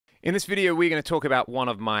In this video, we're going to talk about one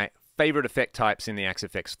of my favorite effect types in the Axe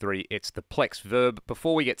FX3. It's the Plex Verb.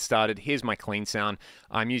 Before we get started, here's my clean sound.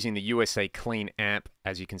 I'm using the USA Clean amp,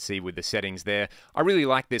 as you can see with the settings there. I really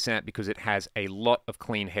like this amp because it has a lot of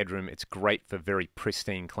clean headroom. It's great for very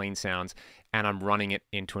pristine clean sounds, and I'm running it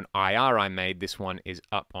into an IR I made. This one is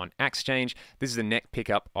up on Axe Change. This is the neck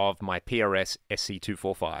pickup of my PRS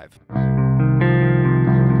SC245.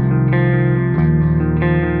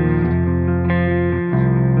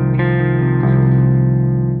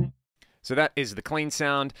 So that is the clean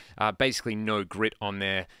sound, basically no grit on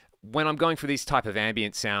there. When I'm going for these type of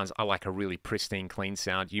ambient sounds, I like a really pristine clean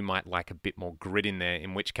sound. You might like a bit more grit in there,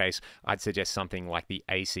 in which case I'd suggest something like the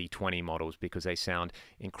AC20 models because they sound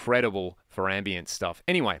incredible for ambient stuff.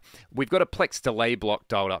 Anyway, we've got a Plex delay block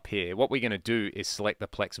dialed up here. What we're going to do is select the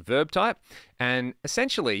Plex Verb type, and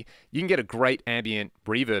essentially you can get a great ambient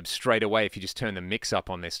reverb straight away if you just turn the mix up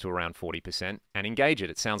on this to around 40% and engage it.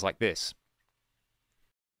 It sounds like this.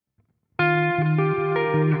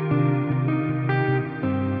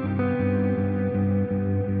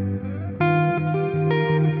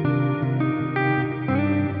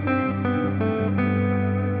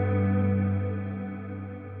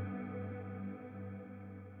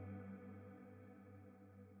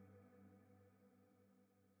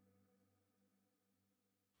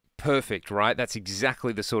 Perfect, right? That's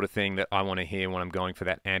exactly the sort of thing that I want to hear when I'm going for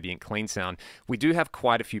that ambient clean sound. We do have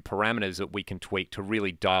quite a few parameters that we can tweak to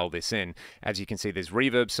really dial this in. As you can see, there's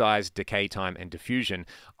reverb size, decay time, and diffusion.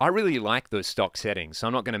 I really like those stock settings, so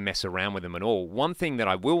I'm not going to mess around with them at all. One thing that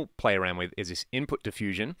I will play around with is this input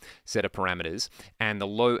diffusion set of parameters and the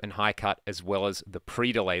low and high cut as well as the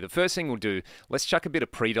pre-delay. The first thing we'll do, let's chuck a bit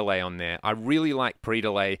of pre-delay on there. I really like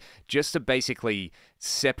pre-delay just to basically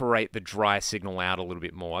separate the dry signal out a little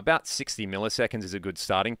bit more. About 60 milliseconds is a good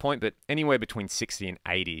starting point, but anywhere between 60 and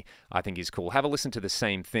 80 I think is cool. Have a listen to the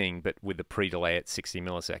same thing, but with the pre-delay at 60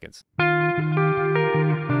 milliseconds.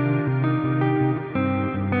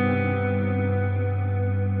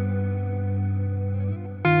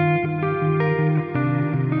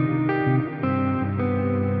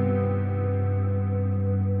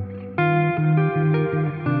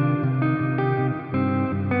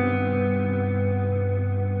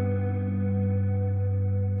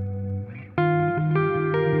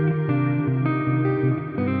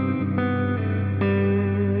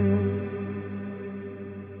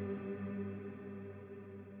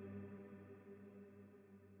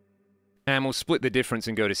 And we'll split the difference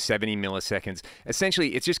and go to 70 milliseconds.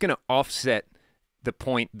 Essentially, it's just going to offset the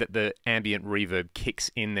point that the ambient reverb kicks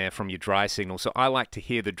in there from your dry signal. So I like to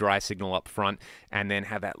hear the dry signal up front and then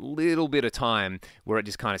have that little bit of time where it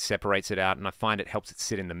just kind of separates it out, and I find it helps it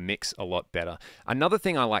sit in the mix a lot better. Another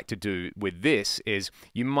thing I like to do with this is,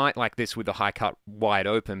 you might like this with the high cut wide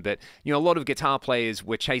open, but you know, a lot of guitar players,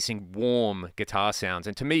 we're chasing warm guitar sounds,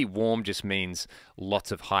 and to me warm just means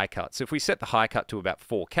lots of high cuts. So if we set the high cut to about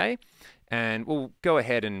 4K, and we'll go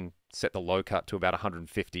ahead and set the low cut to about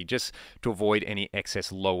 150 just to avoid any excess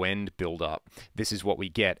low end buildup. This is what we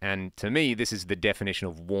get, and to me this is the definition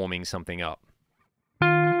of warming something up.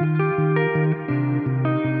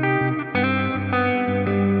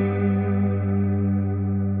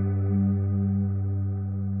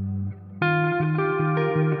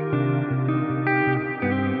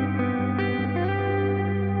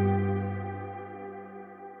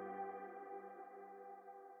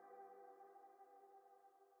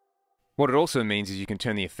 What it also means is you can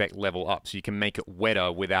turn the effect level up, so you can make it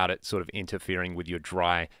wetter without it sort of interfering with your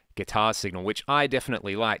dry guitar signal, which I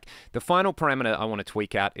definitely like. The final parameter I want to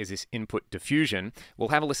tweak out is this input diffusion. We'll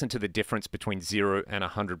have a listen to the difference between 0 and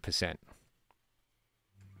 100%.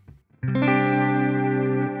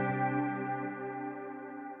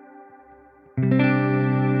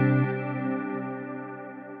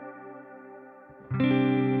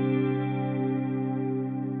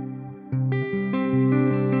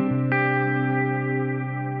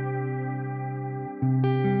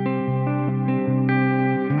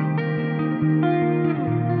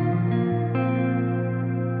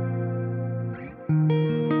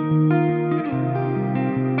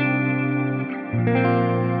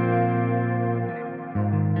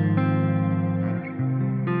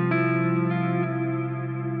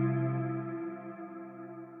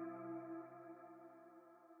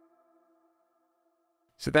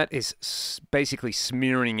 So that is basically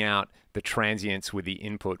smearing out the transients with the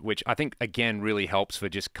input, which I think, again, really helps for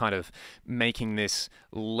just kind of making this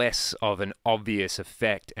less of an obvious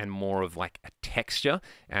effect and more of like a texture.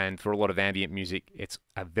 And for a lot of ambient music, it's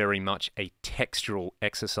very much a textural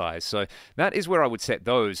exercise. So that is where I would set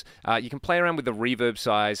those. You can play around with the reverb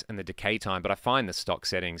size and the decay time, but I find the stock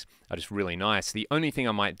settings are just really nice. The only thing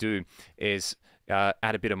I might do is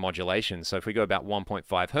add a bit of modulation. So if we go about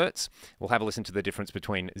 1.5 hertz, we'll have a listen to the difference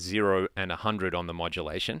between 0 and 100 on the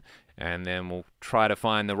modulation, and then we'll try to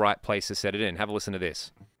find the right place to set it in. Have a listen to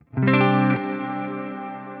this.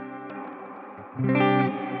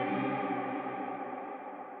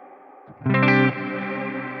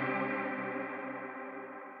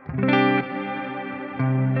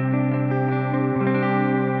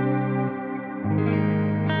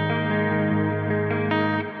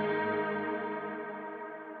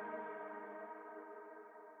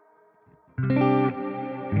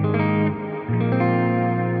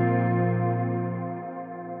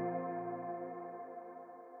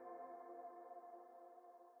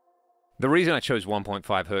 The reason I chose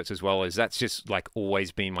 1.5 hertz as well is that's just like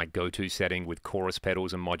always been my go-to setting with chorus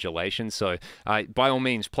pedals and modulation. So by all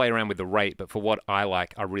means, play around with the rate, but for what I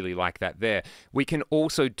like, I really like that there. We can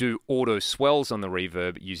also do auto swells on the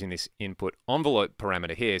reverb using this input envelope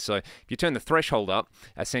parameter here. So if you turn the threshold up,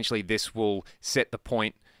 essentially this will set the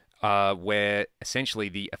point where essentially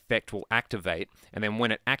the effect will activate. And then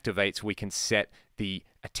when it activates, we can set the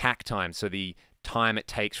attack time, so the time it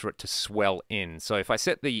takes for it to swell in. So if I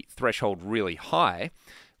set the threshold really high,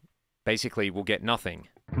 basically we'll get nothing.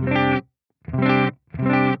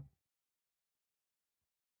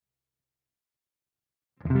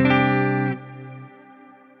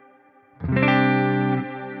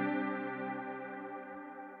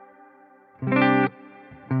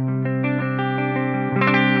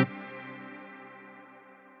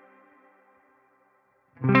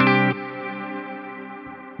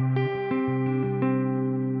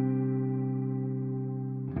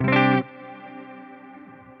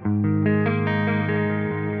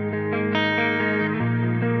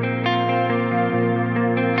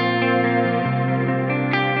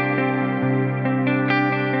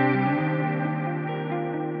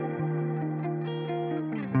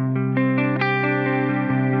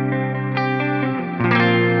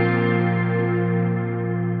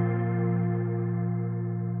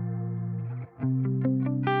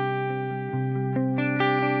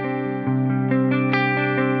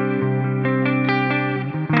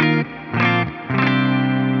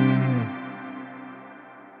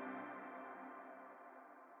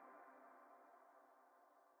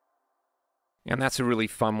 And that's a really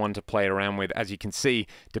fun one to play around with. As you can see,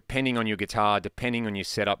 depending on your guitar, depending on your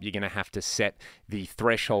setup, you're going to have to set the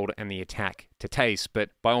threshold and the attack to taste.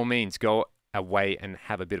 But by all means, go away and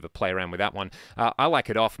have a bit of a play around with that one. I like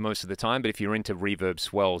it off most of the time, but if you're into reverb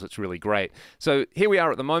swells, it's really great. So here we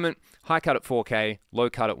are at the moment, high cut at 4K, low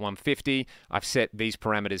cut at 150. I've set these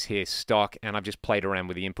parameters here stock, and I've just played around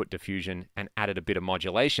with the input diffusion and added a bit of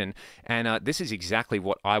modulation. And this is exactly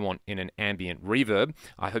what I want in an ambient reverb.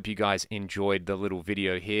 I hope you guys enjoyed the little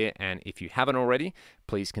video here, and if you haven't already,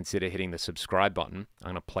 please consider hitting the subscribe button.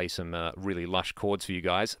 I'm going to play some really lush chords for you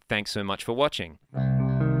guys. Thanks so much for watching.